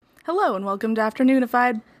Hello and welcome to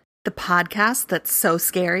Afternoonified, the podcast that's so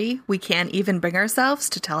scary we can't even bring ourselves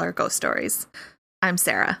to tell our ghost stories. I'm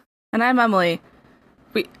Sarah. and I'm Emily.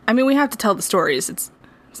 We have to tell the stories. It's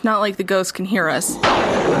not like the ghosts can hear us.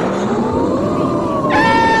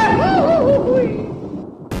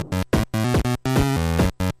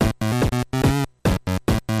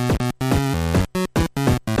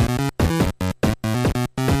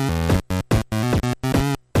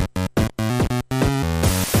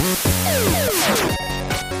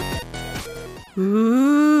 I'm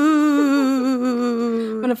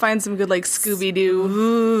gonna find some good like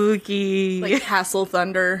Scooby-Doo, Spooky. like Castle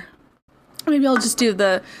Thunder. Maybe I'll just do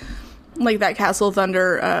the that Castle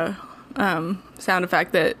Thunder sound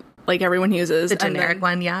effect that like everyone uses. The generic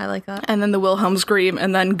one, yeah, I like that. And then the Wilhelm scream,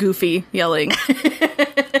 and then Goofy yelling,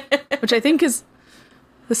 which I think is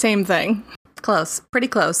the same thing. Close. Pretty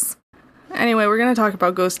close. Anyway, we're going to talk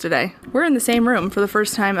about ghosts today. We're in the same room for the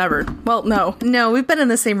first time ever. Well, no. No, we've been in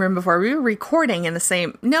the same room before. We were recording in the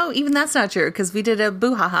same... No, even that's not true, because we did a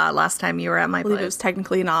boo-ha-ha last time you were at my I believe place. it was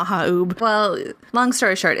technically an aha-oob. Well, long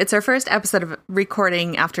story short, it's our first episode of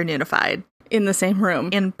recording Afternoonified. In the same room.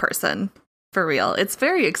 In person. For real. It's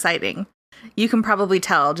very exciting. You can probably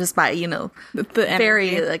tell just by, The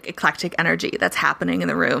very energy. eclectic energy that's happening in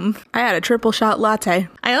the room. I had a triple shot latte.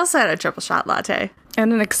 I also had a triple shot latte.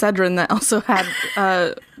 And an Excedrin that also had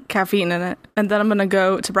caffeine in it. And then I'm going to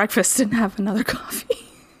go to breakfast and have another coffee.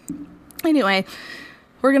 Anyway,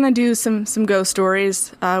 we're going to do some ghost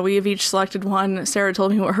stories. We have each selected one. Sarah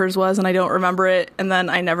told me what hers was, and I don't remember it. And then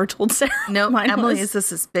I never told Sarah. No, mine Emily's,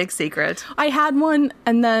 this is big secret. I had one,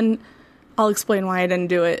 and then I'll explain why I didn't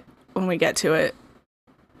do it when we get to it.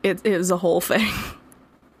 It is a whole thing.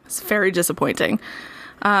 It's very disappointing.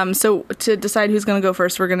 So to decide who's going to go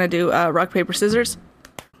first, we're going to do rock, paper, scissors.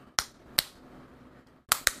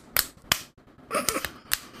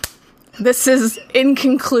 This is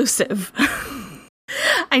inconclusive.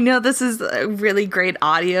 I know this is really great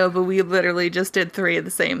audio, but we literally just did three of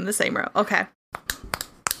the same row. Okay.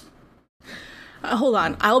 Hold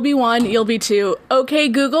on. I'll be 1, you'll be 2. Okay,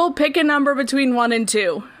 Google, pick a number between 1 and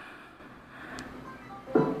 2.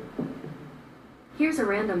 Here's a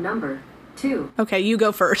random number. 2. Okay, you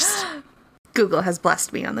go first. Google has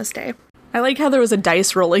blessed me on this day. I like how there was a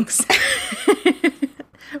dice rolling.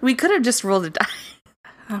 We could have just rolled a die.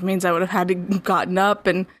 That means I would have had to gotten up,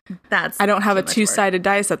 and I don't have a two-sided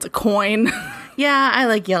dice. That's a coin. Yeah, I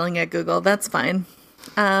like yelling at Google. That's fine.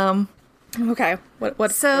 Okay.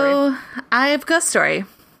 What So story? I have a ghost story,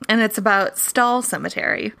 and it's about Stull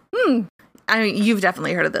Cemetery. I mean, you've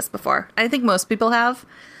definitely heard of this before. I think most people have,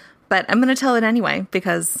 but I'm going to tell it anyway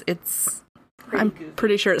because it's... I'm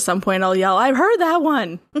pretty sure at some point I'll yell, I've heard that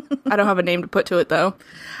one. I don't have a name to put to it, though.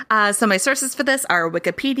 So my sources for this are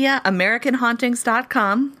Wikipedia,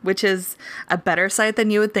 AmericanHauntings.com, which is a better site than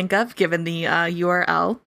you would think of, given the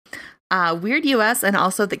URL, Weird US, and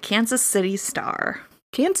also the Kansas City Star.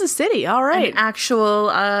 Kansas City, all right. An actual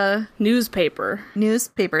Newspaper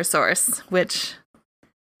source, which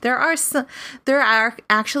there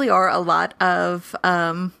actually are a lot of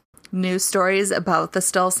news stories about the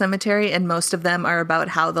Stull Cemetery, and most of them are about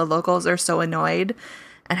how the locals are so annoyed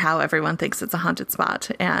and how everyone thinks it's a haunted spot.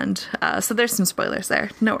 And so there's some spoilers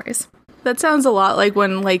there. No worries. That sounds a lot like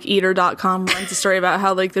when Eater.com runs a story about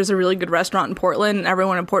how there's a really good restaurant in Portland, and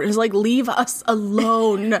everyone in Portland is like, leave us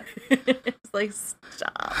alone. It's like,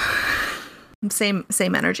 stop. Same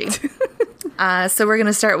energy. So we're going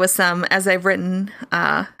to start with some, as I've written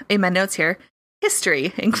in my notes here,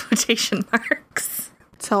 history in quotation marks.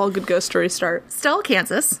 That's how all good ghost stories start. Stull,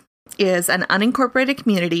 Kansas is an unincorporated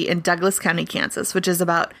community in Douglas County, Kansas, which is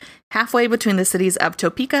about halfway between the cities of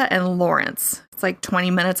Topeka and Lawrence. It's like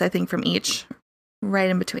 20 minutes, I think, from each, right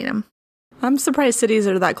in between them. I'm surprised cities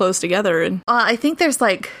are that close together. And I think there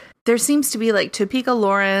seems to be Topeka,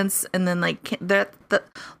 Lawrence, and then the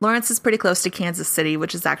Lawrence is pretty close to Kansas City,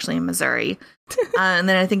 which is actually in Missouri. And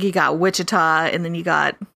then I think you got Wichita, and then you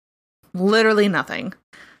got literally nothing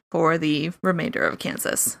for the remainder of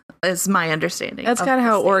Kansas, is my understanding. That's kind of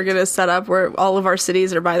how Oregon is set up, where all of our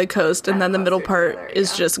cities are by the coast, and then the middle part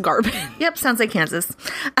is just garbage. Yep, sounds like Kansas.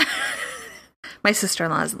 My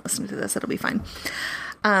sister-in-law isn't listening to this. It'll be fine.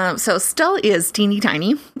 So Stull is teeny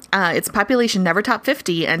tiny. Its population never topped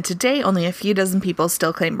 50, and today only a few dozen people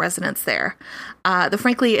still claim residence there.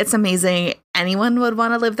 Frankly, it's amazing anyone would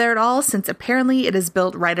want to live there at all, since apparently it is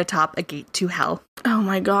built right atop a gate to hell. Oh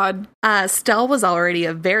my god. Stull was already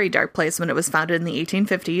a very dark place when it was founded in the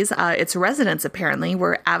 1850s. Its residents apparently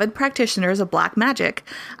were avid practitioners of black magic,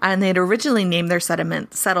 and they had originally named their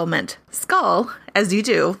settlement Skull, as you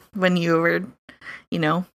do when you were,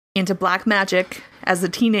 into black magic as a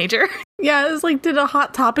teenager. Yeah, it was like, did a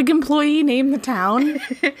Hot Topic employee name the town?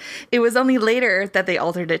 It was only later that they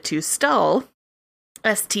altered it to Stull,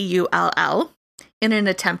 Stull, in an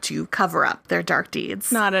attempt to cover up their dark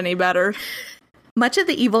deeds. Not any better. Much of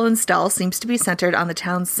the evil in Stull seems to be centered on the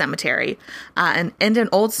town's cemetery and an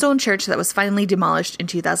old stone church that was finally demolished in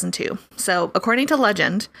 2002. So, according to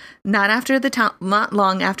legend, not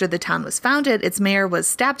long after the town was founded, its mayor was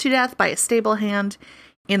stabbed to death by a stable hand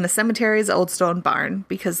in the cemetery's old stone barn,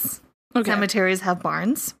 because cemeteries have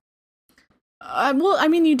barns. Well, I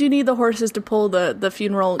mean, you do need the horses to pull the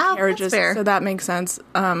funeral carriages, that's fair. so that makes sense.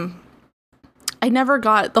 I never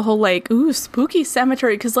got the whole, like, ooh, spooky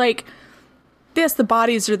cemetery, because, like, yes, the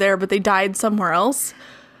bodies are there, but they died somewhere else.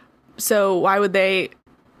 So why would they?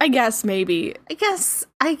 I guess maybe. I guess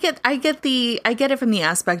I get it from the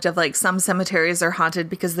aspect of, like, some cemeteries are haunted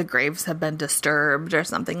because the graves have been disturbed or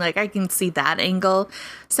something. Like, I can see that angle.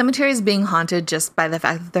 Cemeteries being haunted just by the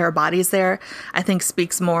fact that there are bodies there, I think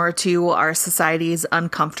speaks more to our society's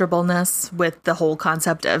uncomfortableness with the whole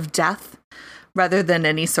concept of death rather than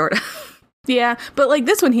any sort of. Yeah, but, like,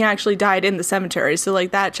 this one, he actually died in the cemetery, so, like,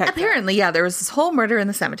 that checked Apparently, yeah, there was this whole murder in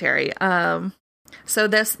the cemetery. So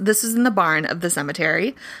this is in the barn of the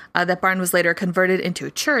cemetery. That barn was later converted into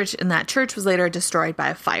a church, and that church was later destroyed by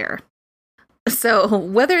a fire. So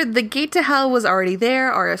whether the gate to hell was already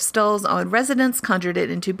there, or if Stull's own residents conjured it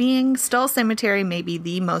into being, Stull Cemetery may be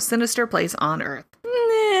the most sinister place on Earth.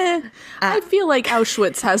 I feel like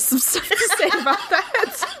Auschwitz has some stuff to say about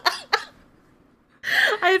that.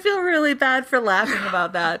 I feel really bad for laughing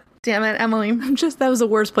about that. Damn it, Emily. That was the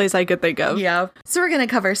worst place I could think of. Yeah. So we're going to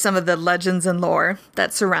cover some of the legends and lore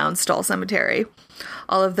that surround Stull Cemetery.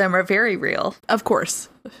 All of them are very real. Of course.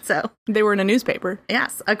 So They were in a nutpaper.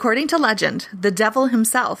 yes, according to legend, the devil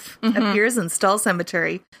himself appears in Stull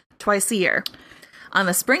Cemetery twice a year. On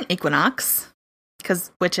the spring equinox,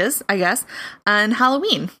 because witches, I guess, and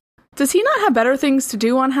Halloween. Does he not have better things to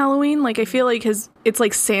do on Halloween? Like, I feel like it's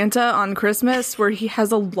like Santa on Christmas, where he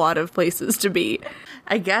has a lot of places to be.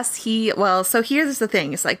 I guess so here's the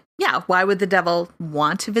thing. It's like, yeah, why would the devil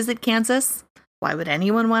want to visit Kansas? Why would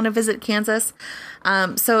anyone want to visit Kansas?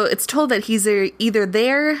 So it's told that he's either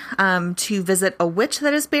there to visit a witch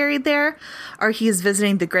that is buried there, or he is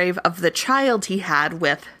visiting the grave of the child he had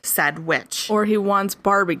with said witch. Or he wants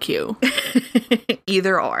barbecue.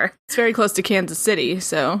 Either or. It's very close to Kansas City,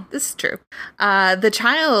 so. This is true. This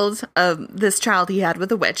child he had with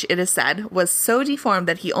the witch, it is said, was so deformed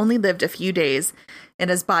that he only lived a few days, and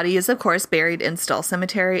his body is, of course, buried in Stull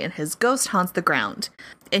Cemetery, and his ghost haunts the ground.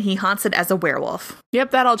 And he haunts it as a werewolf.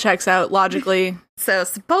 Yep, that all checks out logically. So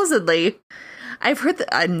supposedly, I've heard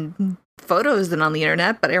photos and on the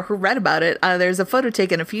internet, but I read about it. There's a photo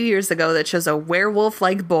taken a few years ago that shows a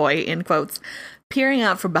werewolf-like boy, in quotes, peering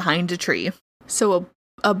out from behind a tree. So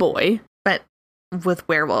a boy. But with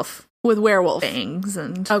werewolf With werewolf. fangs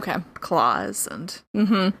and Okay. claws and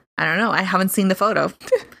I don't know. I haven't seen the photo.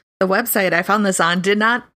 The website I found this on did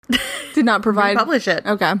not Did not provide. publish it.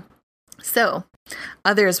 Okay. So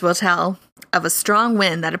others will tell of a strong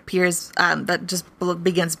wind that appears that just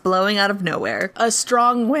begins blowing out of nowhere A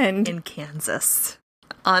strong wind. in Kansas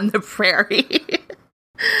on the prairie.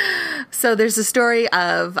 So there's a story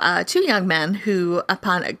of two young men who,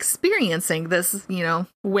 upon experiencing this,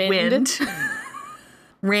 wind,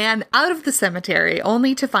 ran out of the cemetery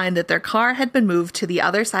only to find that their car had been moved to the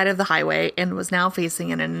other side of the highway and was now facing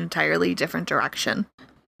in an enterly different direction.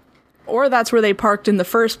 Or that's where they parked in the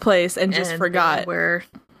first place and just And forgot. they were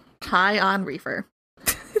high on reefer.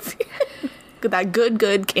 That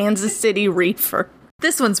good Kansas City reefer.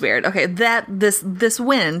 This one's weird. Okay, this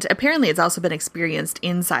wind, apparently it's also been experienced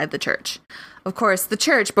inside the church. Of course, the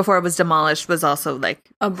church, before it was demolished, was also, like,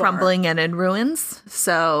 A bar. crumbling and in ruins.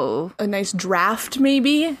 So A nice draft,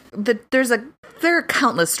 maybe? there are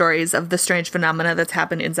countless stories of the strange phenomena that's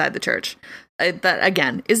happened inside the church. That,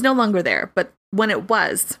 again, is no longer there. But when it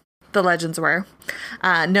was, the legends were,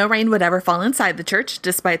 no rain would ever fall inside the church,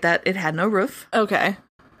 despite that it had no roof. Okay.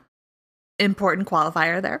 Important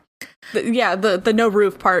qualifier there. The no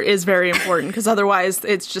roof part is very important, because otherwise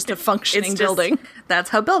it's just a functioning building. That's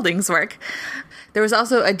how buildings work. There was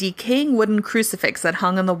also a decaying wooden crucifix that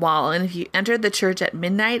hung on the wall, and if you entered the church at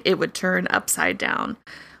midnight, it would turn upside down,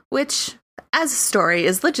 which, as a story,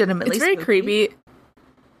 is legitimately It's very spooky. creepy.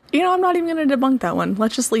 I'm not even going to debunk that one.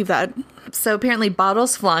 Let's just leave that. So apparently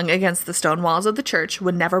bottles flung against the stone walls of the church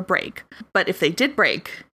would never break. But if they did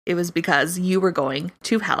break, it was because you were going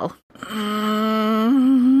to hell.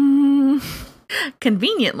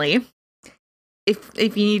 Conveniently, if you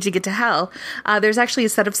need to get to hell, there's actually a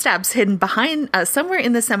set of steps hidden behind somewhere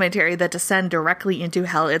in the cemetery that descend directly into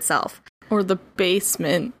hell itself. Or the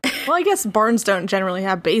basement. Well, I guess barns don't generally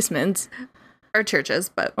have basements. Or churches,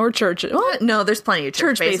 but... Or churches. Well, no, there's plenty of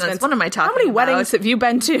church basements. What am I talking about? How many weddings have you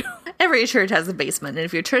been to? Every church has a basement, and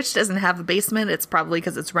if your church doesn't have a basement, it's probably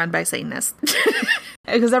because it's run by Satanists.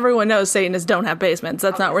 Because everyone knows Satanists don't have basements.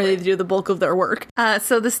 That's not where they do the bulk of their work.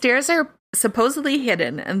 So the stairs are supposedly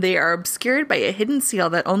hidden, and they are obscured by a hidden seal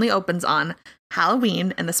that only opens on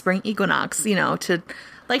Halloween and the spring equinox,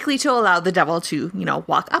 likely to allow the devil to,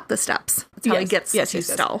 walk up the steps. That's how he gets to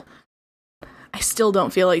Stull. I still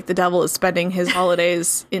don't feel like the devil is spending his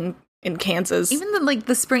holidays in Kansas. Even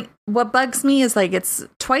the spring, what bugs me is it's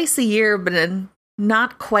twice a year, but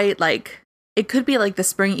not quite it could be the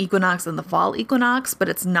spring equinox and the fall equinox, but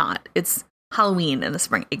it's not. It's Halloween and the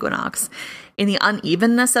spring equinox. And the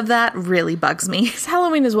unevenness of that really bugs me.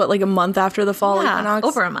 Halloween is what, a month after the fall equinox?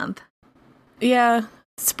 Over a month. Yeah.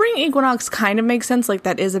 Spring equinox kind of makes sense.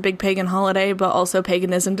 That is a big pagan holiday, but also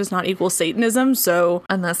paganism does not equal Satanism, so...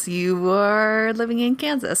 Unless you are living in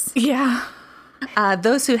Kansas. Yeah.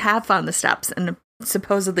 Those who have found the steps and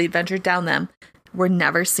supposedly ventured down them were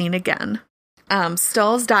never seen again.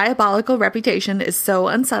 Stull's diabolical reputation is so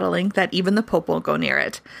unsettling that even the Pope won't go near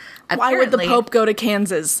it. Why would the Pope go to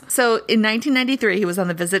Kansas? So in 1993, he was on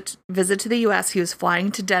the visit to the U.S. He was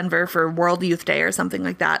flying to Denver for World Youth Day or something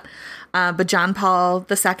like that. But John Paul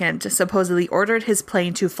II supposedly ordered his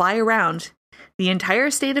plane to fly around the entire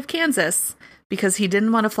state of Kansas because he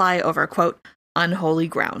didn't want to fly over, quote, unholy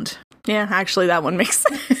ground. Yeah, actually, that one makes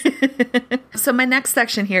sense. So my next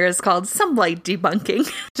section here is called Some Light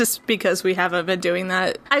Debunking. Just because we haven't been doing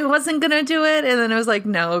that. I wasn't going to do it, and then I was like,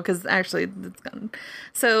 no, because actually it's gone.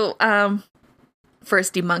 So,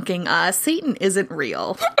 first debunking, Satan isn't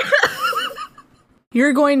real.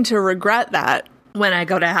 You're going to regret that. When I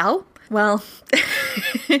go to hell? Well,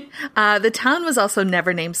 the town was also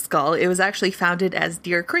never named Skull. It was actually founded as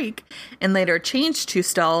Deer Creek and later changed to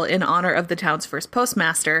Stull in honor of the town's first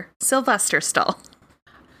postmaster, Sylvester Stull.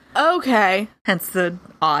 Okay. Hence the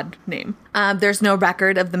odd name. There's no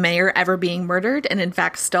record of the mayor ever being murdered, and in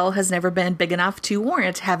fact, Stull has never been big enough to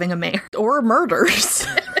warrant having a mayor. Or murders.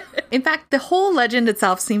 In fact, the whole legend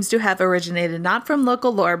itself seems to have originated not from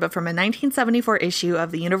local lore, but from a 1974 issue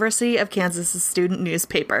of the University of Kansas' student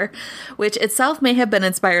newspaper, which itself may have been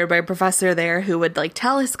inspired by a professor there who would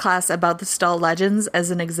tell his class about the Stull legends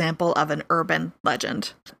as an example of an urban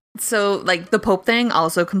legend. So, the Pope thing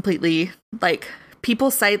also completely, people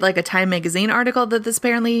cite, a Time magazine article that this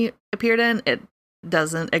apparently appeared in. It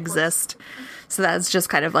doesn't exist. So that's just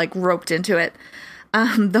kind of, roped into it.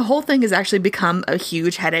 The whole thing has actually become a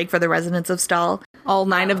huge headache for the residents of Stull. All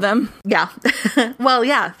 9 of them? Yeah. Well,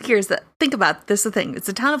 yeah, think about this, the thing. It's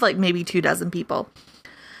a town of maybe 24 people.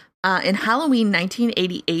 In Halloween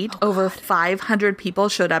 1988, over 500 people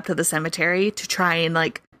showed up to the cemetery to try and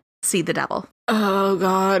see the devil. Oh,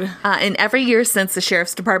 God. And every year since, the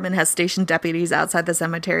sheriff's department has stationed deputies outside the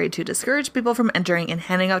cemetery to discourage people from entering and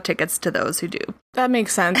handing out tickets to those who do. That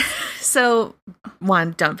makes sense. So,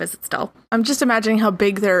 one, don't visit Stull. I'm just imagining how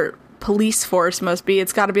big their police force must be.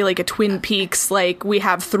 It's got to be a Twin Peaks, we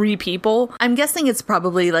have 3 people. I'm guessing it's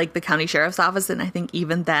probably the county sheriff's office, and I think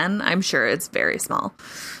even then, I'm sure it's very small.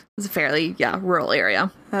 It's a fairly, rural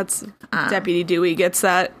area. That's Deputy Dewey gets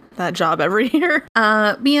that job every year.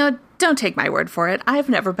 Don't take my word for it. I've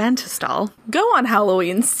never been to Stull. Go on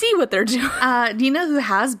Halloween, see what they're doing. Do you know who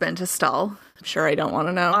has been to Stull? I'm sure I don't want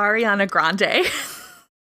to know. Ariana Grande.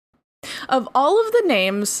 Of all of the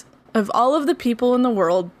names of all of the people in the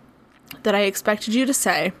world that I expected you to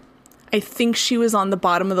say, I think she was on the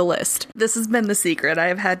bottom of the list. This has been the secret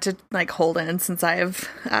I've had to hold in since I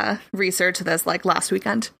have researched this last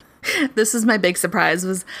weekend. This is my big surprise,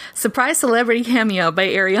 was surprise celebrity cameo by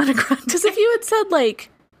Ariana Grande. Because if you had said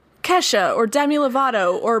Kesha or Demi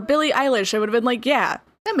Lovato or Billie Eilish, I would have been yeah.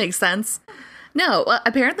 That makes sense. No,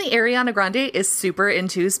 apparently Ariana Grande is super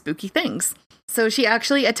into spooky things. So she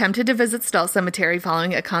actually attempted to visit Stull Cemetery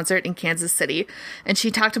following a concert in Kansas City, and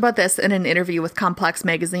she talked about this in an interview with Complex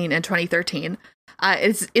Magazine in 2013.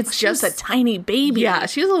 It's just a tiny baby. Yeah,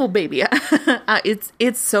 she's a little baby.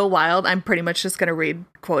 It's so wild. I'm pretty much just gonna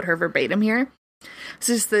quote her verbatim here. It's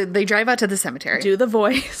just they drive out to the cemetery. Do the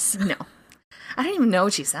voice. No. I don't even know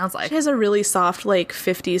what she sounds like. She has a really soft,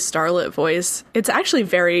 50s starlet voice. It's actually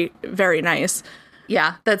very, very nice.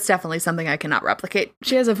 Yeah, that's definitely something I cannot replicate.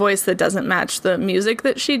 She has a voice that doesn't match the music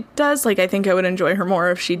that she does. I think I would enjoy her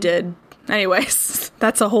more if she did. Anyways,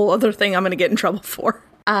 that's a whole other thing I'm going to get in trouble for.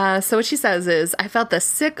 So what she says is, I felt this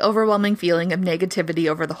sick, overwhelming feeling of negativity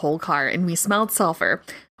over the whole car, and we smelled sulfur.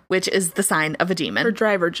 which is the sign of a demon. Her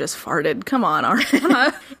driver just farted. Come on,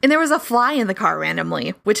 Ariana. And there was a fly in the car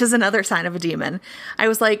randomly, which is another sign of a demon. I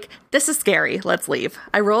was like, this is scary. Let's leave.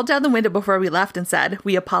 I rolled down the window before we left and said,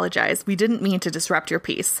 we apologize. We didn't mean to disrupt your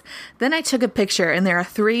peace. Then I took a picture, and there are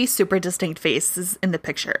 3 super distinct faces in the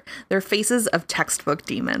picture. They're faces of textbook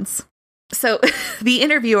demons. So the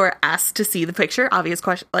interviewer asked to see the picture,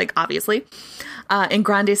 obviously. And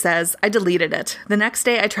Grande says, I deleted it. The next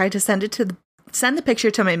day I tried to send the picture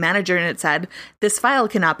to my manager, and it said, this file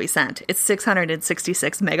cannot be sent. It's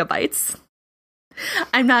 666 megabytes.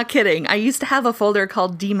 I'm not kidding. I used to have a folder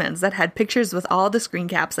called Demons that had pictures with all the screen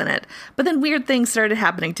caps in it. But then weird things started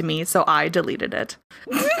happening to me, so I deleted it.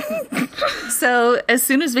 So as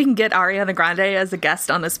soon as we can get Ariana Grande as a guest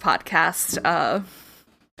on this podcast,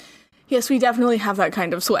 Yes, we definitely have that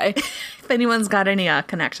kind of sway. if anyone's got any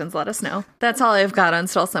connections, let us know. That's all I've got on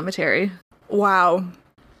Still Cemetery. Wow.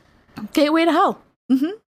 Gateway to Hell.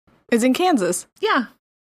 Mm-hmm. Is in Kansas. Yeah.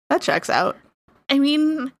 That checks out. I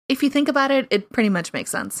mean, if you think about it, it pretty much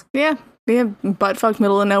makes sense. Yeah. Buttfuck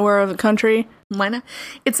middle of nowhere of the country. Why not?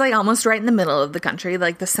 It's like almost right in the middle of the country.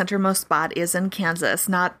 Like the centermost spot is in Kansas.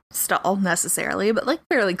 Not Stull necessarily, but like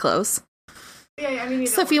fairly close. Yeah, I mean,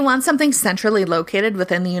 So if you want something centrally located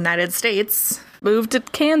within the United States, move to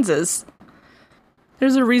Kansas.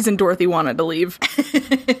 There's a reason Dorothy wanted to leave.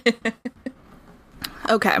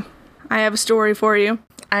 Okay. I have a story for you.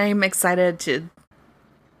 I'm excited to...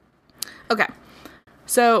 Okay.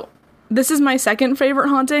 So, this is my second favorite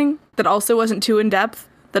haunting that also wasn't too in-depth,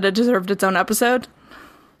 that it deserved its own episode.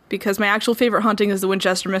 Because my actual favorite haunting is the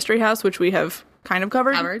Winchester Mystery House, which we have kind of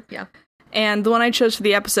covered. Yeah. And the one I chose for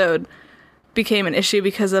the episode became an issue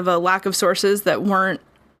because of a lack of sources that weren't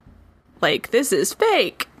like, this is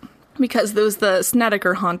fake. Because there was the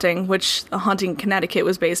Snedeker haunting, which a haunting in Connecticut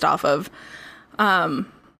was based off of.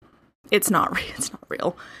 It's not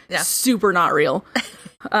real. Yeah. Super not real.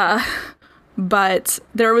 But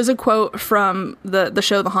there was a quote from the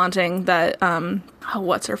show The Haunting that,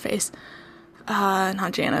 what's her face?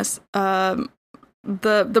 Not Janice.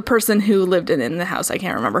 The person who lived in the house, I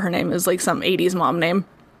can't remember her name. It was like some 80s mom name.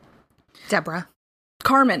 Deborah.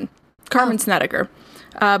 Carmen Snedeker.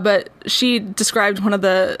 But she described one of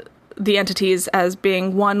the entities as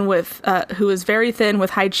being one with who is very thin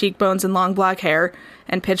with high cheekbones and long black hair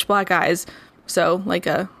and pitch black eyes. So like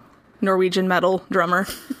a Norwegian metal drummer.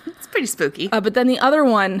 It's pretty spooky. But then the other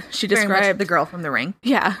one she Very much described the girl from The Ring.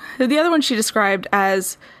 Yeah. The other one she described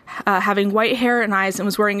as having white hair and eyes and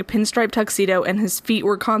was wearing a pinstripe tuxedo, and his feet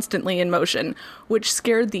were constantly in motion, which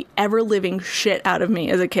scared the ever-living shit out of me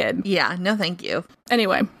as a kid. Yeah, no thank you.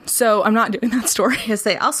 Anyway, so I'm not doing that story. Because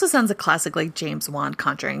they also sounds a classic like James Wan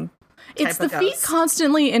Conjuring. It's the feet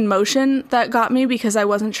constantly in motion that got me because I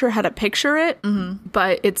wasn't sure how to picture it,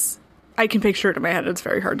 but I can picture it in my head. It's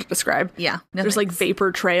very hard to describe. Yeah. No There's thanks. like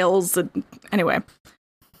vapor trails. Anyway,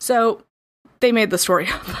 so they made the story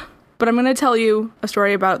up. But I'm going to tell you a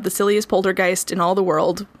story about the silliest poltergeist in all the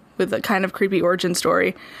world with a kind of creepy origin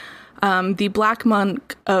story. The Black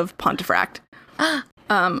Monk of Pontefract.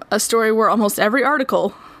 A story where almost every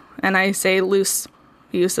article, and I say loose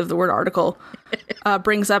use of the word article,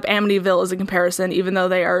 brings up Amityville as a comparison, even though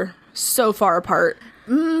they are so far apart.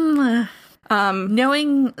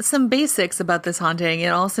 Knowing some basics about this haunting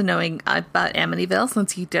and also knowing about Amityville,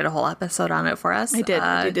 since you did a whole episode on it for us. I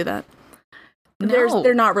did do that. No.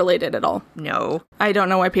 They're not related at all. No. I don't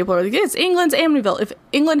know why people are like, it's England's Amityville. If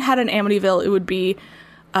England had an Amityville, it would be...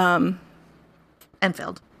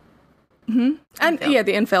 Enfield. And yeah,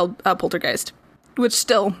 the Enfield poltergeist, which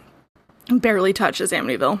still barely touches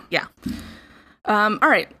Amityville. Yeah. All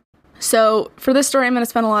right. So for this story, I'm going to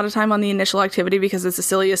spend a lot of time on the initial activity because it's the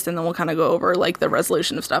silliest, and then we'll kind of go over like the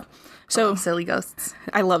resolution of stuff. So Silly ghosts.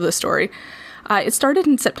 I love this story. It started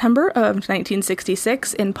in September of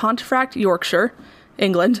 1966 in Pontefract, Yorkshire,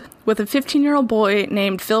 England, with a 15-year-old boy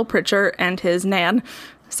named Phil Pritchard and his nan,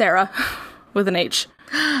 Sarah, with an H,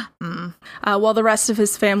 while the rest of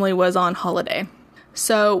his family was on holiday.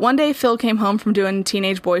 So one day, Phil came home from doing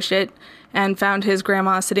teenage boy shit and found his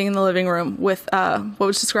grandma sitting in the living room with what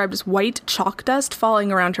was described as white chalk dust falling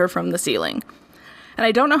around her from the ceiling. And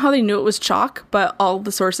I don't know how they knew it was chalk, but all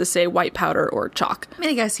the sources say white powder or chalk. I mean,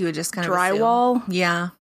 I guess you would just kind of Drywall? assume. Yeah.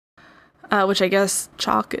 Which I guess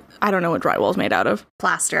chalk, I don't know what drywall is made out of.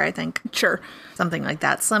 Plaster, I think. Sure. Something like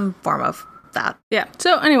that. Some form of that. Yeah.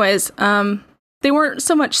 So anyways, they weren't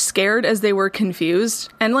so much scared as they were confused.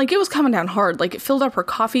 And like it was coming down hard. Like it filled up her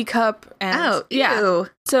coffee cup. And Oh, yeah. ew.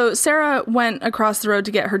 So Sarah went across the road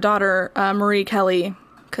to get her daughter, Marie Kelly,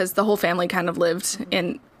 because the whole family kind of lived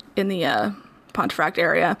in the Pontefract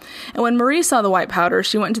area. And when Marie saw the white powder,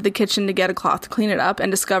 she went into the kitchen to get a cloth to clean it up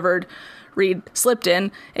and discovered Reed slipped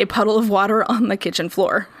in a puddle of water on the kitchen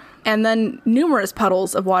floor. And then numerous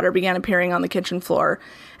puddles of water began appearing on the kitchen floor.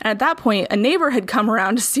 And at that point, a neighbor had come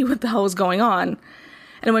around to see what the hell was going on.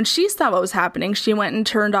 And when she saw what was happening, she went and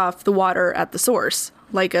turned off the water at the source,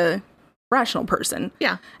 like a rational person.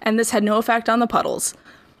 Yeah. And this had no effect on the puddles.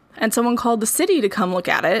 And someone called the city to come look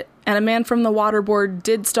at it, and a man from the water board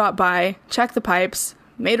did stop by, check the pipes,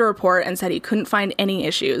 made a report, and said he couldn't find any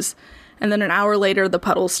issues. And then an hour later, the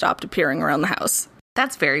puddles stopped appearing around the house.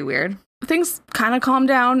 That's very weird. Things kind of calmed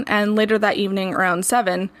down, and later that evening, around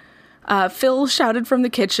 7, Phil shouted from the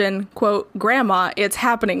kitchen, quote, "Grandma, it's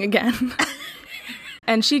happening again."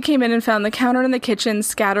 And she came in and found the counter in the kitchen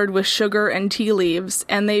scattered with sugar and tea leaves,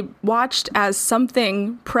 and they watched as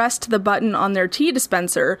something pressed the button on their tea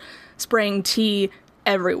dispenser, spraying tea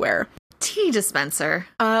everywhere. Tea dispenser.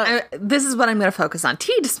 This is what I'm going to focus on.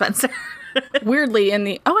 Tea dispenser. Weirdly,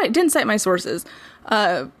 I didn't cite my sources.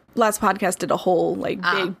 Last podcast did a whole,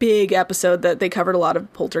 big episode that they covered a lot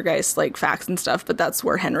of poltergeist, facts and stuff, but that's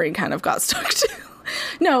where Henry kind of got stuck to.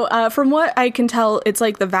 No, from what I can tell, it's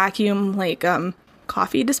like the vacuum,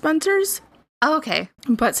 coffee dispensers. Oh, okay.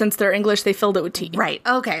 But since they're English, they filled it with tea. Right.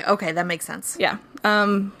 Okay, that makes sense. Yeah.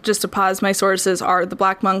 Just to pause, my sources are The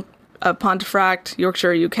Black Monk of Pontefract,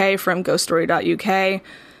 Yorkshire, UK, from ghoststory.uk,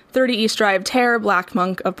 30 East Drive Terror, Black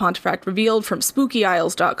Monk of Pontefract Revealed from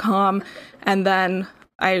spookyisles.com, and then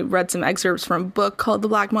I read some excerpts from a book called The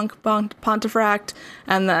Black Monk of Pontefract,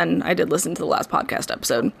 and then I did listen to the last podcast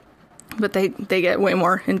episode. But they get way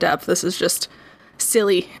more in depth. This is just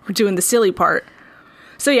silly. We're doing the silly part.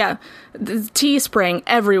 So yeah, the tea spraying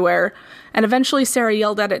everywhere, and eventually Sarah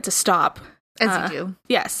yelled at it to stop. As you do.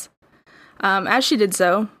 Yes. As she did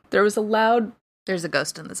so, there was a loud... There's a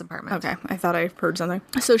ghost in this apartment. Okay, I thought I heard something.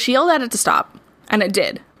 So she yelled at it to stop, and it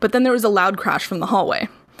did. But then there was a loud crash from the hallway.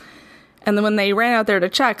 And then when they ran out there to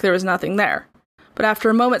check, there was nothing there. But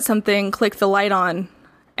after a moment, something clicked the light on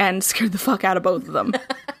and scared the fuck out of both of them.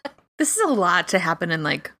 This is a lot to happen in,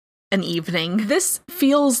 an evening. This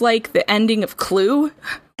feels like the ending of Clue,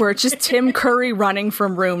 where it's just Tim Curry running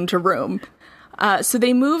from room to room. So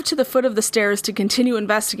they moved to the foot of the stairs to continue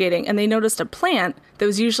investigating, and they noticed a plant that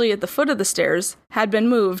was usually at the foot of the stairs had been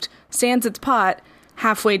moved, sans its pot,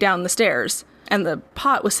 halfway down the stairs. And the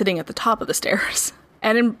pot was sitting at the top of the stairs.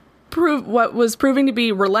 And in what was proving to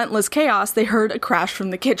be relentless chaos, they heard a crash from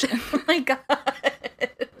the kitchen. Oh my god.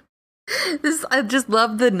 I just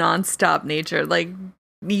love the nonstop nature.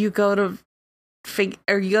 You go to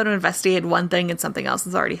investigate one thing and something else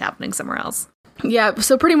is already happening somewhere else. Yeah,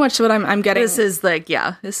 so pretty much what I'm getting... This is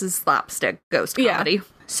slapstick ghost comedy. Yeah.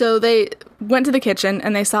 So they went to the kitchen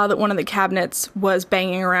and they saw that one of the cabinets was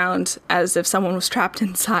banging around as if someone was trapped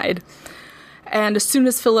inside. And as soon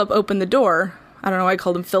as Philip opened the door... I don't know why I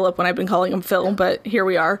called him Philip when I've been calling him Phil, but here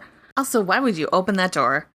we are. Also, why would you open that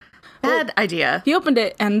door? Bad idea. He opened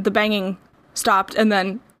it and the banging stopped and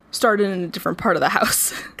then started in a different part of the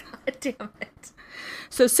house. God damn it.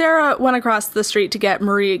 So Sarah went across the street to get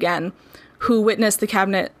Marie again, who witnessed the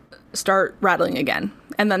cabinet start rattling again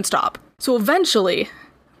and then stop. So eventually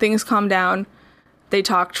things calmed down. They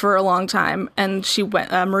talked for a long time and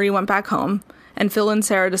Marie went back home and Phil and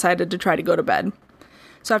Sarah decided to try to go to bed.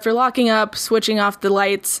 So after locking up, switching off the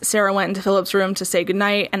lights, Sarah went into Philip's room to say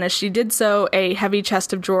goodnight, and as she did so, a heavy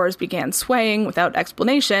chest of drawers began swaying without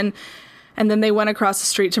explanation, and then they went across the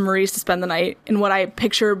street to Marie's to spend the night in what I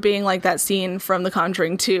picture being like that scene from The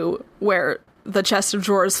Conjuring 2, where the chest of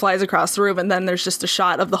drawers flies across the room, and then there's just a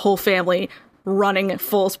shot of the whole family running at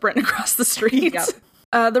full sprint across the street.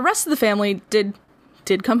 Yep. The rest of the family did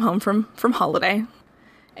come home from holiday,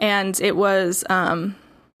 and it was...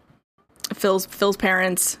 Phil's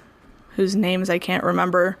parents, whose names I can't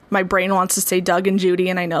remember. My brain wants to say Doug and Judy,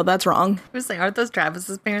 and I know that's wrong. I was like, aren't those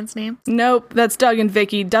Travis's parents' names? Nope, that's Doug and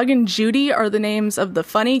Vicky. Doug and Judy are the names of the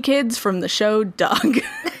funny kids from the show Doug.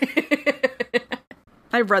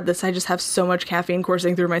 I've read this. I just have so much caffeine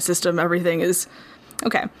coursing through my system. Everything is...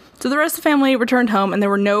 Okay, so the rest of the family returned home, and there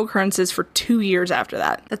were no occurrences for 2 years after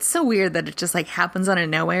that. That's so weird that it just, happens out of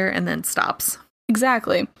nowhere and then stops.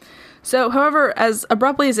 Exactly. So, however, as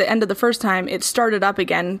abruptly as it ended the first time, it started up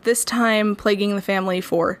again, this time plaguing the family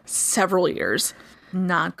for several years.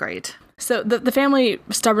 Not great. So, the family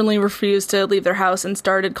stubbornly refused to leave their house and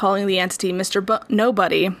started calling the entity Mr.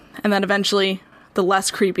 Nobody, and then eventually the less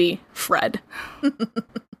creepy Fred.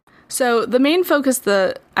 So, the main focus of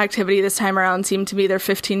the activity this time around seemed to be their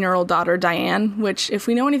 15-year-old daughter, Diane, which, if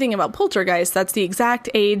we know anything about poltergeist, that's the exact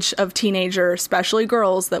age of teenager, especially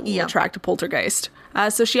girls, that will attract a poltergeist.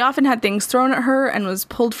 So she often had things thrown at her and was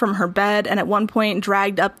pulled from her bed and at one point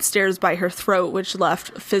dragged up the stairs by her throat, which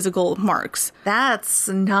left physical marks. That's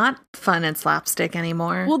not fun and slapstick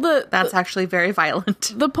anymore. Well, that's actually very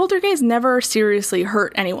violent. The poltergeist never seriously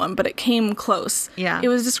hurt anyone, but it came close. Yeah. It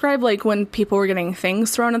was described like when people were getting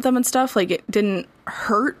things thrown at them and stuff, like it didn't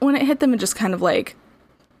hurt when it hit them, it just kind of like,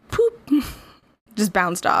 poop, just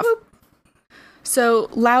bounced off. Poop. So,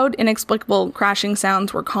 loud, inexplicable crashing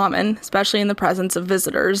sounds were common, especially in the presence of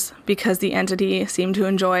visitors, because the entity seemed to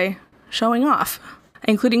enjoy showing off,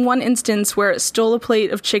 including one instance where it stole a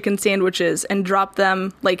plate of chicken sandwiches and dropped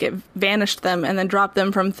them, like it vanished them, and then dropped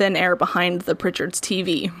them from thin air behind the Pritchard's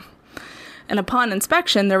TV. And upon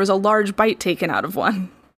inspection, there was a large bite taken out of one,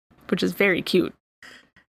 which is very cute.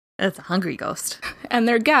 It's a hungry ghost. And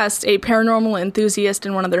their guest, a paranormal enthusiast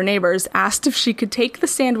and one of their neighbors, asked if she could take the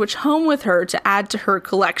sandwich home with her to add to her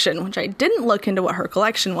collection, which I didn't look into what her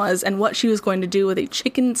collection was and what she was going to do with a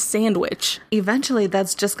chicken sandwich. Eventually,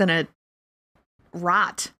 that's just going to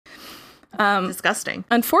rot. Disgusting.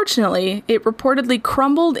 Unfortunately, it reportedly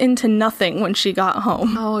crumbled into nothing when she got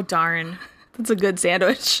home. Oh, darn. That's a good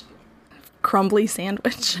sandwich. Crumbly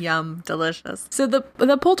sandwich. Yum. Delicious. So the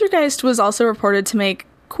poltergeist was also reported to make,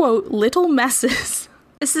 quote, little messes.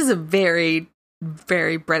 This is a very,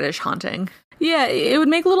 very British haunting. Yeah, it would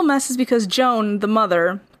make little messes because Joan, the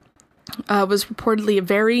mother, was reportedly a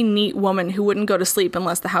very neat woman who wouldn't go to sleep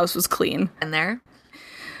unless the house was clean. And there?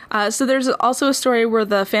 So there's also a story where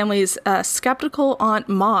the family's skeptical Aunt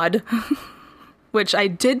Maud, which I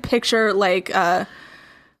did picture like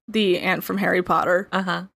the aunt from Harry Potter.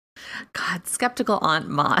 Uh-huh. God, skeptical Aunt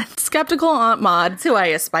Maud. Skeptical Aunt Maud. That's who I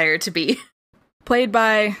aspire to be. Played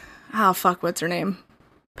by, what's her name?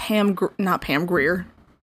 Not Pam Grier.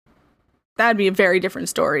 That'd be a very different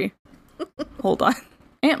story. Hold on.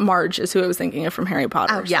 Aunt Marge is who I was thinking of from Harry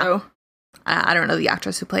Potter. Oh, yeah. So. I don't know the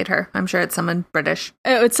actress who played her. I'm sure it's someone British.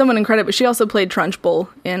 It's someone incredible, but she also played Trunchbull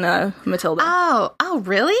in Matilda. Oh,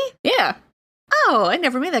 really? Yeah. Oh, I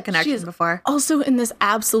never made that connection before. Also in this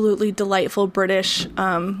absolutely delightful British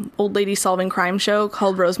old lady solving crime show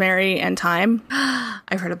called Rosemary and Thyme.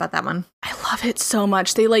 I've heard about that one. I love it so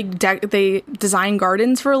much. They they design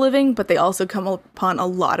gardens for a living, but they also come upon a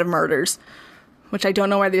lot of murders, which I don't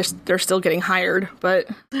know why they're still getting hired, but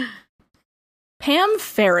Pam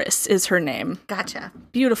Ferris is her name. Gotcha.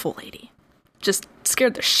 Beautiful lady. Just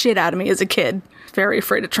scared the shit out of me as a kid. Very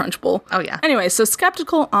afraid of Trunchbull. Oh, yeah. Anyway, so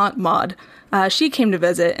skeptical Aunt Maud. She came to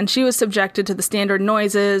visit, and she was subjected to the standard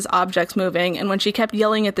noises, objects moving, and when she kept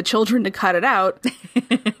yelling at the children to cut it out,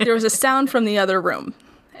 there was a sound from the other room.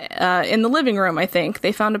 In the living room, I think,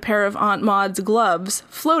 they found a pair of Aunt Maud's gloves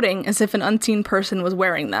floating as if an unseen person was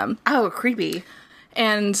wearing them. Oh, creepy.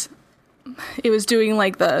 And it was doing,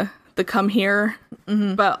 like, the come here,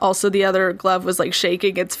 but also the other glove was, like,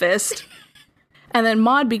 shaking its fist. And then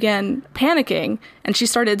Maud began panicking, and she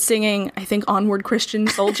started singing, I think, Onward Christian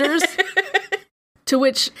Soldiers. To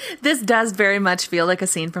which... This does very much feel like a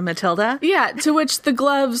scene from Matilda. Yeah, to which the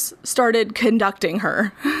gloves started conducting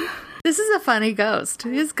her. This is a funny ghost.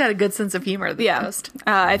 He's got a good sense of humor, the ghost.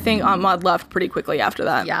 I think Aunt Maud left pretty quickly after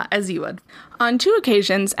that. Yeah, as you would. On 2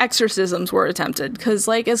 occasions, exorcisms were attempted, because,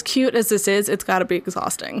 like, as cute as this is, it's gotta be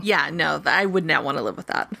exhausting. Yeah, no, I would not want to live with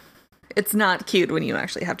that. It's not cute when you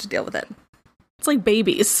actually have to deal with it. It's like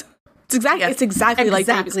babies. It's exactly like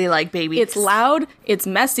babies. Exactly like babies. It's loud, it's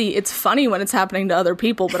messy, it's funny when it's happening to other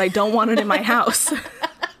people, but I don't want it in my house.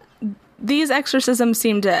 These exorcisms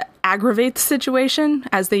seem to aggravate the situation,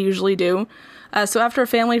 as they usually do. So after a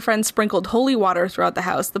family friend sprinkled holy water throughout the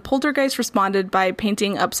house, the poltergeist responded by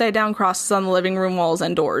painting upside-down crosses on the living room walls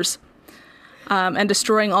and doors, and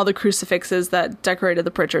destroying all the crucifixes that decorated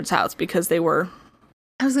the Pritchard's house because they were...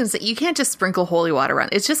 I was going to say, you can't just sprinkle holy water around.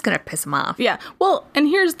 It's just going to piss them off. Yeah. Well, and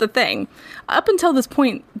here's the thing. Up until this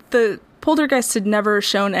point, the poltergeist had never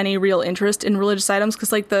shown any real interest in religious items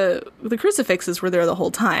because, like, the crucifixes were there the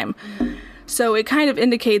whole time. So it kind of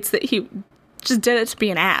indicates that he just did it to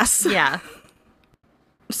be an ass. Yeah.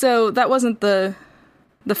 So that wasn't the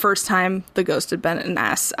first time the ghost had been an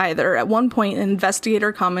ass either. At one point, an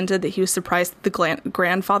investigator commented that he was surprised that the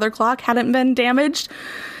grandfather clock hadn't been damaged.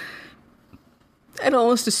 And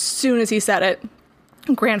almost as soon as he said it,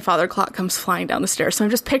 grandfather clock comes flying down the stairs. So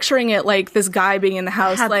I'm just picturing it like this guy being in the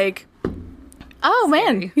house, like, oh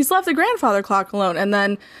man, he's left the grandfather clock alone. And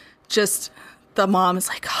then just the mom is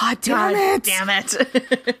like, God damn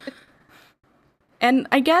it. And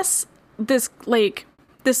I guess this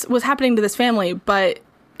was happening to this family, but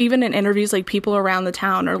even in interviews, like people around the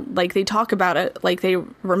town are like, they talk about it like they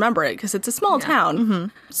remember it because it's a small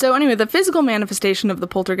town. So anyway, the physical manifestation of the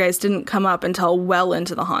poltergeist didn't come up until well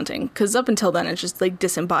into the haunting, because up until then it's just like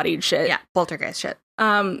disembodied shit. Yeah, poltergeist shit.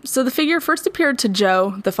 So the figure first appeared to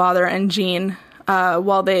Joe, the father, and Jean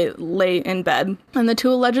while they lay in bed, and the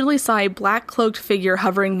two allegedly saw a black cloaked figure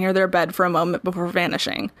hovering near their bed for a moment before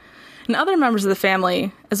vanishing. And other members of the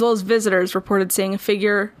family, as well as visitors, reported seeing a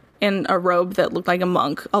figure in a robe that looked like a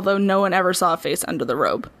monk, although no one ever saw a face under the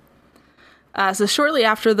robe. So shortly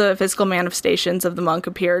after the physical manifestations of the monk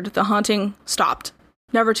appeared, the haunting stopped,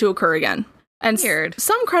 never to occur again. And Weird.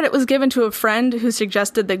 Some credit was given to a friend who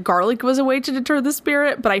suggested that garlic was a way to deter the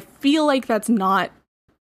spirit, but I feel like that's not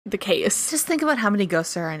the case. Just think about how many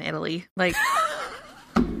ghosts there are in Italy. Like,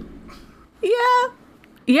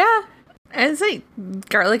 Yeah. and it's like,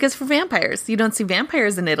 garlic is for vampires. You don't see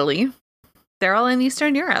vampires in Italy. They're all in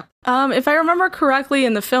Eastern Europe. If I remember correctly,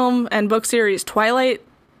 in the film and book series Twilight,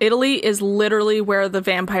 Italy is literally where the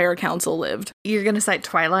vampire council lived. You're going to cite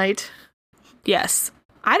Twilight? Yes.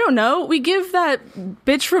 I don't know. We give that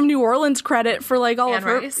bitch from New Orleans credit for like all Anne of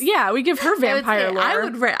her. Rice? Yeah, we give her vampire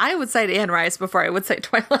lore. I would cite Anne Rice before I would cite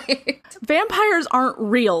Twilight. Vampires aren't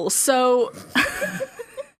real, so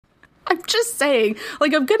I'm just saying.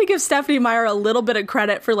 Like, I'm gonna give Stephenie Meyer a little bit of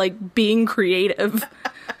credit for like being creative.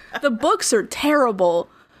 The books are terrible,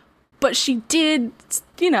 but she did,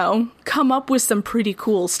 come up with some pretty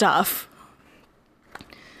cool stuff.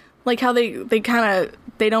 Like how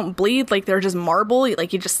they don't bleed, like they're just marble,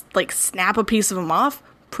 like you just like snap a piece of them off.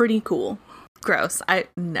 Pretty cool. Gross. I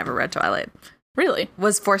never read Twilight. Really?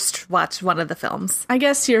 Was forced to watch one of the films. I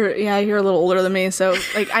guess you're a little older than me, so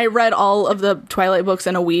like I read all of the Twilight books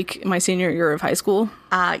in a week in my senior year of high school.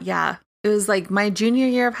 Yeah. It was like my junior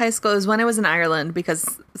year of high school. It was when I was in Ireland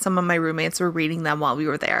because some of my roommates were reading them while we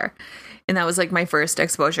were there. And that was like my first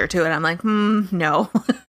exposure to it. I'm like, no.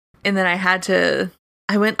 And then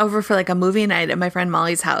I went over for like a movie night at my friend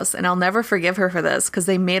Molly's house, and I'll never forgive her for this because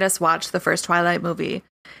they made us watch the first Twilight movie.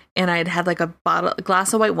 And I'd had like a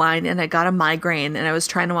glass of white wine, and I got a migraine, and I was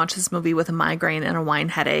trying to watch this movie with a migraine and a wine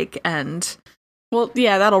headache, and well,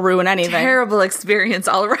 yeah, that'll ruin anything. Terrible experience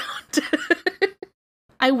all around.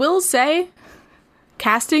 I will say,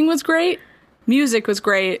 casting was great, music was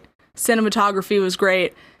great, cinematography was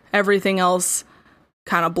great, everything else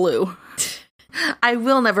kind of blew. I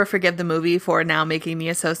will never forgive the movie for now making me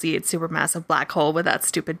associate Supermassive Black Hole with that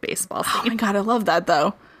stupid baseball theme. Oh my god, I love that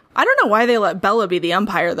though. I don't know why they let Bella be the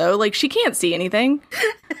umpire though. Like, she can't see anything.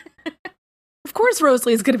 Of course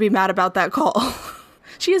Rosalie's gonna be mad about that call.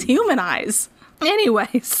 She has human eyes.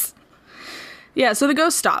 Anyways. Yeah, so the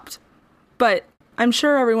ghost stopped. But I'm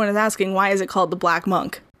sure everyone is asking, why is it called the Black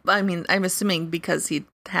Monk? I mean, I'm assuming because he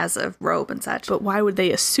has a robe and such. But why would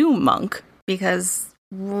they assume monk? Because...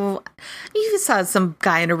 well, you saw some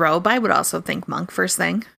guy in a robe. I would also think monk first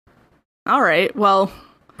thing. All right, well,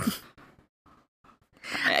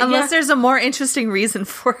 unless there's a more interesting reason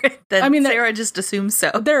for it, then Sarah just assumes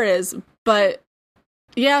so. There is, but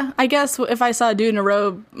yeah, I guess if I saw a dude in a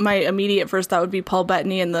robe, my immediate first thought would be Paul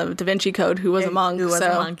Bettany in the Da Vinci Code, who was a monk. Who was a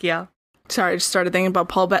monk, yeah. Sorry, I just started thinking about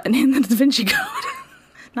Paul Bettany in the Da Vinci Code.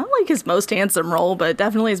 Not like his most handsome role, but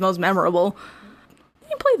definitely his most memorable. Did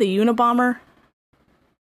he play the Unabomber?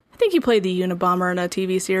 I think he played the Unabomber in a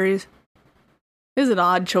TV series. It was an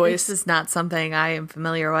odd choice. This is not something I am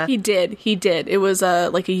familiar with. He did. It was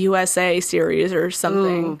like a USA series or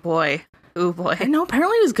something. Ooh, boy. No,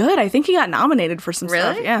 apparently it was good. I think he got nominated for some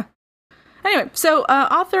stuff. Really? Yeah. Anyway, so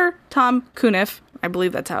author Tom Cuniff, I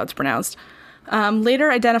believe that's how it's pronounced,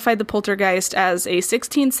 later identified the poltergeist as a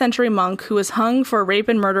 16th century monk who was hung for rape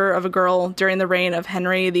and murder of a girl during the reign of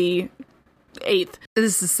Henry VIII.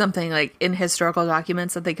 This is something like in historical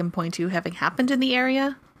documents that they can point to having happened in the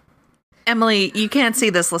area. Emily, you can't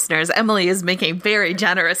see this, listeners. Emily is making very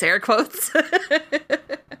generous air quotes.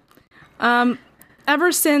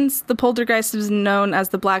 Ever since, the poltergeist is known as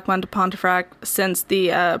the Black Monk of Pontefract, since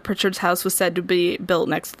the Pritchard's house was said to be built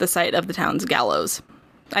next to the site of the town's gallows.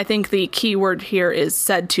 I think the key word here is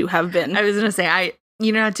said to have been. I was going to say,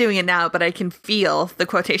 you're not doing it now, but I can feel the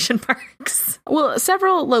quotation marks. Well,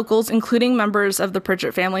 several locals, including members of the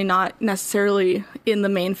Pritchard family, not necessarily in the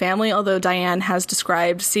main family, although Diane has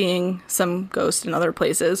described seeing some ghosts in other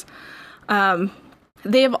places,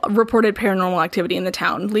 they have reported paranormal activity in the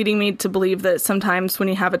town, leading me to believe that sometimes when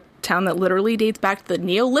you have a town that literally dates back to the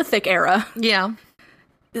Neolithic era, yeah,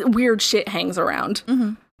 weird shit hangs around.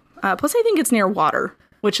 Mm-hmm. Plus, I think it's near water,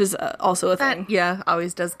 which is also a thing. Yeah,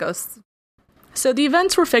 always does ghosts. So the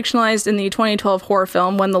events were fictionalized in the 2012 horror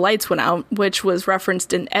film When the Lights Went Out, which was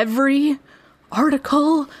referenced in every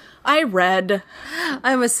article I read.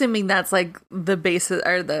 I'm assuming that's like the basis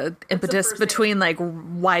or the impetus first between like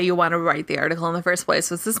why you want to write the article in the first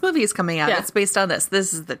place. Was this movie is coming out? Yeah. It's based on this.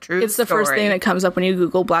 This is the true. It's the first thing that comes up when you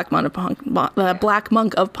Google Black Monk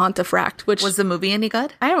of Pontefract, which Was the movie any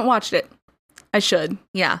good? I haven't watched it. I should.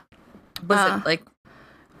 Yeah. Was it like?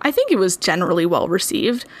 I think it was generally well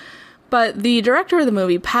received, but the director of the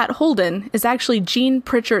movie, Pat Holden, is actually Gene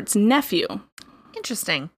Pritchard's nephew.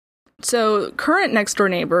 Interesting. So, current next door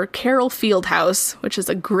neighbor, Carol Fieldhouse, which is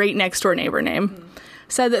a great next door neighbor name,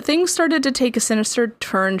 said that things started to take a sinister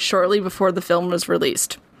turn shortly before the film was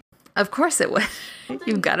released. Of course it would.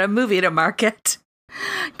 You've got a movie to market.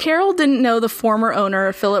 Carol didn't know the former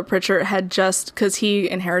owner, Philip Pritchard, had just because he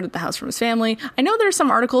inherited the house from his family. I know there's some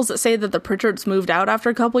articles that say that the Pritchards moved out after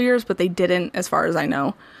a couple years, but they didn't, as far as I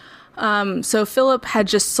know. So Philip had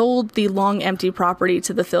just sold the long empty property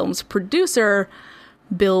to the film's producer,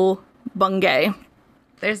 Bill Bungay.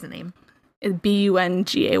 There's the name.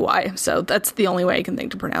 Bungay. So that's the only way I can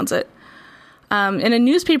think to pronounce it. In a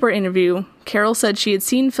newspaper interview, Carol said she had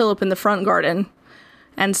seen Philip in the front garden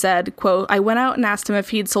and said, quote, "I went out and asked him if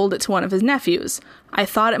he'd sold it to one of his nephews. I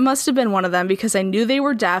thought it must have been one of them because I knew they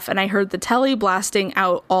were deaf and I heard the telly blasting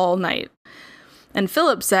out all night." And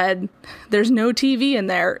Philip said, "There's no TV in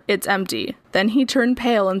there. It's empty." Then he turned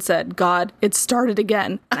pale and said, "God, it started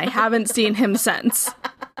again. I haven't seen him since."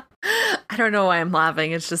 I don't know why I'm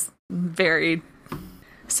laughing. It's just very...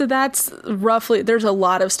 So that's roughly, there's a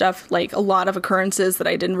lot of stuff, like a lot of occurrences that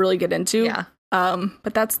I didn't really get into. Yeah.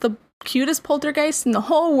 But that's the cutest poltergeist in the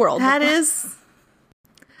whole world. That is...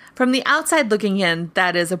 From the outside looking in,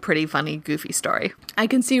 that is a pretty funny, goofy story. I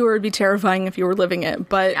can see where it'd be terrifying if you were living it,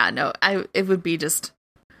 but Yeah, no, it would be just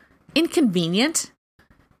inconvenient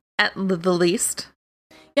at the least.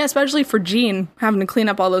 yeah, especially for Gene having to clean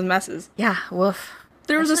up all those messes. Yeah, woof.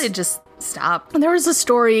 There was Actually, a, just stop. there was a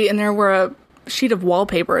story in there where a sheet of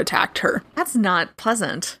wallpaper attacked her. That's not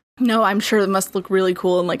pleasant. No, I'm sure it must look really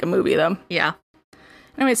cool in like a movie though. Yeah.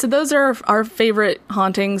 Anyway, so those are our favorite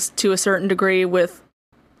hauntings to a certain degree with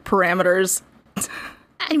parameters.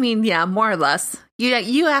 I mean, yeah, more or less.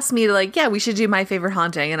 You asked me to like, yeah, we should do my favorite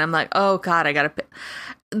haunting, and I'm like, oh god, I gotta pick.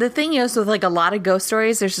 The thing is with like a lot of ghost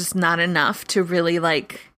stories, there's just not enough to really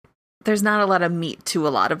like. There's not a lot of meat to a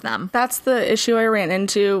lot of them. That's the issue I ran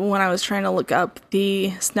into when I was trying to look up the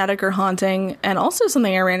Snedeker haunting, and also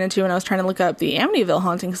something I ran into when I was trying to look up the Amityville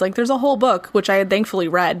haunting. Because like, there's a whole book which I had thankfully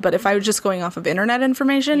read, but if I was just going off of internet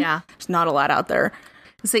information, Yeah. there's not a lot out there.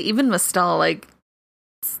 So even with Stella, like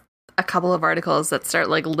a couple of articles that start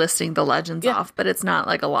like listing the legends Yeah. off, but it's not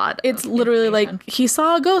like a lot. It's of literally information. like he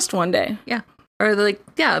saw a ghost one day. Yeah. Or like,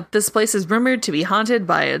 yeah, this place is rumored to be haunted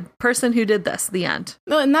by a person who did this. The end.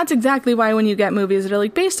 No, and that's exactly why when you get movies that are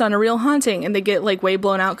like based on a real haunting and they get like way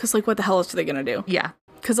blown out because like what the hell else are they gonna do? Yeah.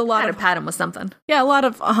 Because a lot Gotta of pat him with something. a lot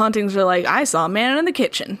of hauntings are like I saw a man in the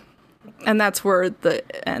kitchen, and that's where the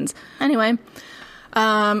ends. Anyway,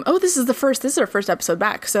 this is our first episode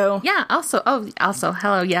back. So Yeah. Also,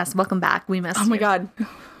 hello. Yes. Welcome back. We missed oh my you. god,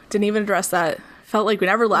 didn't even address that. Felt like we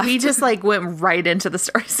never left. We just like went right into the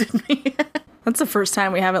stories, didn't we? That's the first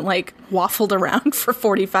time we haven't like waffled around for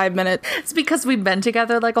 45 minutes. It's because we've been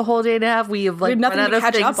together like a whole day and a half. We have like nothing run out to of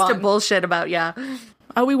catch things up to on. bullshit about. Yeah.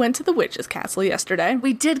 Oh, we went to the witch's castle yesterday.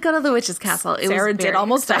 We did go to the witch's castle. It Sarah was did very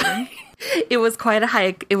almost exciting. die. It was quite a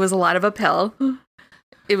hike. It was a lot of uphill.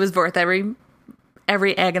 It was worth every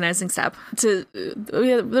agonizing step.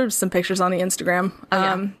 There's some pictures on the Instagram. Oh,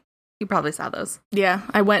 yeah. You probably saw those. Yeah,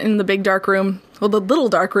 I went in the big dark room. Well, the little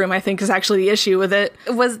dark room, I think, is actually the issue with it.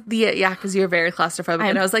 It was because you're very claustrophobic,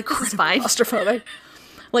 and I was like, this is fine. Claustrophobic.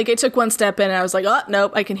 Like, I took one step in, and I was like, oh,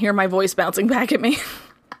 nope, I can hear my voice bouncing back at me.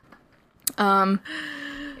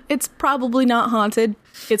 It's probably not haunted.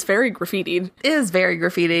 It's very graffitied. It is very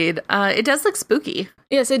graffitied. It does look spooky.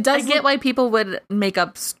 Yes, it I does. get why people would make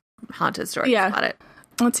up haunted stories about it.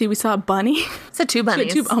 Let's see, we saw a bunny. So two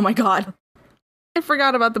bunnies. Oh my god. I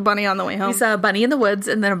forgot about the bunny on the way home. We saw a bunny in the woods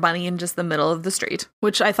and then a bunny in just the middle of the street.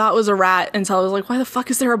 Which I thought was a rat until I was like, why the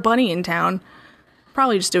fuck is there a bunny in town?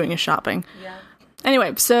 Probably just doing his shopping. Yeah.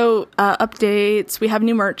 Anyway, so updates. We have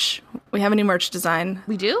new merch. We have a new merch design.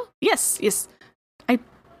 We do? Yes. I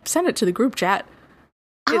sent it to the group chat.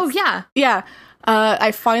 Oh, yeah. Yeah.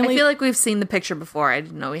 I finally... I feel like we've seen the picture before. I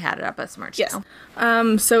didn't know we had it up as merch. Yes.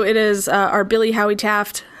 Now. So it is our Billy Howie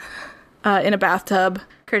Taft in a bathtub.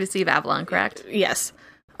 Courtesy of Avalon, correct? Yes.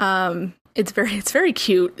 It's very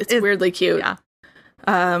cute. It's weirdly cute.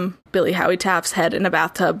 Yeah. Billy Howie Taft's head in a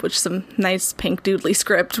bathtub, which some nice pink doodly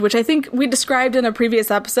script, which I think we described in a previous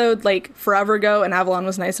episode, like forever ago, and Avalon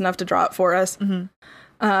was nice enough to draw it for us. Mm-hmm.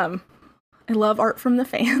 I love art from the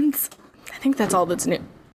fans. I think that's all that's new.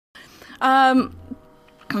 I'd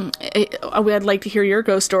like to hear your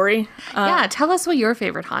ghost story. Yeah, tell us what your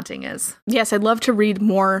favorite haunting is. Yes, I'd love to read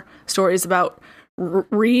more stories about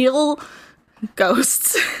real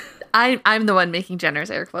ghosts. I'm the one making generous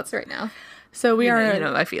air quotes right now. So we are, you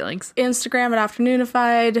know my feelings. Instagram at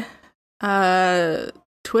Afternoonified,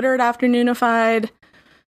 Twitter at Afternoonified,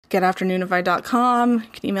 getafternoonified.com. You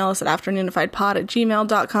can email us at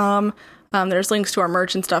afternoonifiedpod@gmail.com. There's links to our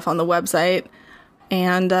merch and stuff on the website.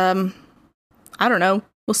 And I don't know.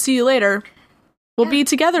 We'll see you later. We'll be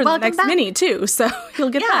together in the next mini too, so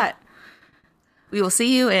you'll get that. We will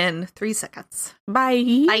see you in 3 seconds.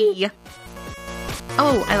 Bye. Bye.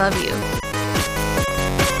 Oh, I love you.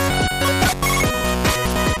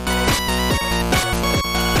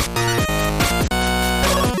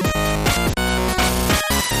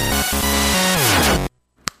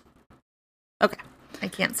 Okay. I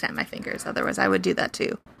can't snap my fingers, otherwise I would do that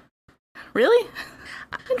too. Really?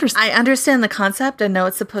 Interesting. I understand the concept and know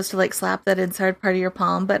it's supposed to like slap that inside part of your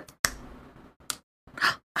palm, but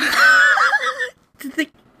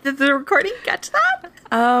did the recording catch that?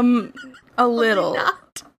 A little.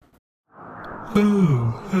 Not.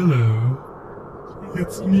 Oh, hello.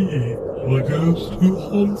 It's me, the ghost who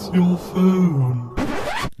haunts your phone.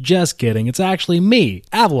 Just kidding, it's actually me,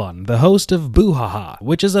 Avalon, the host of Boo Ha Ha,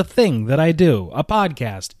 which is a thing that I do, a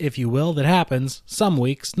podcast, if you will, that happens some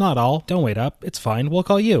weeks, not all. Don't wait up, it's fine, we'll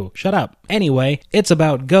call you. Shut up. Anyway, it's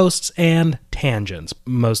about ghosts and tangents,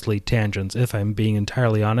 mostly tangents, if I'm being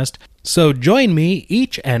entirely honest. So join me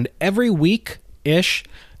each and every week-ish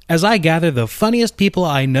as I gather the funniest people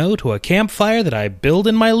I know to a campfire that I build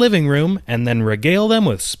in my living room and then regale them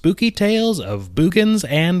with spooky tales of boogans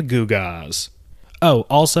and googas. Oh,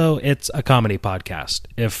 also, it's a comedy podcast,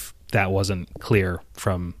 if that wasn't clear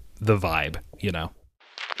from the vibe, you know.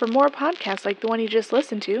 For more podcasts like the one you just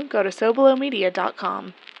listened to, go to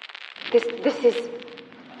SoBelowMedia.com. This is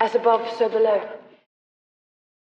as above, so below.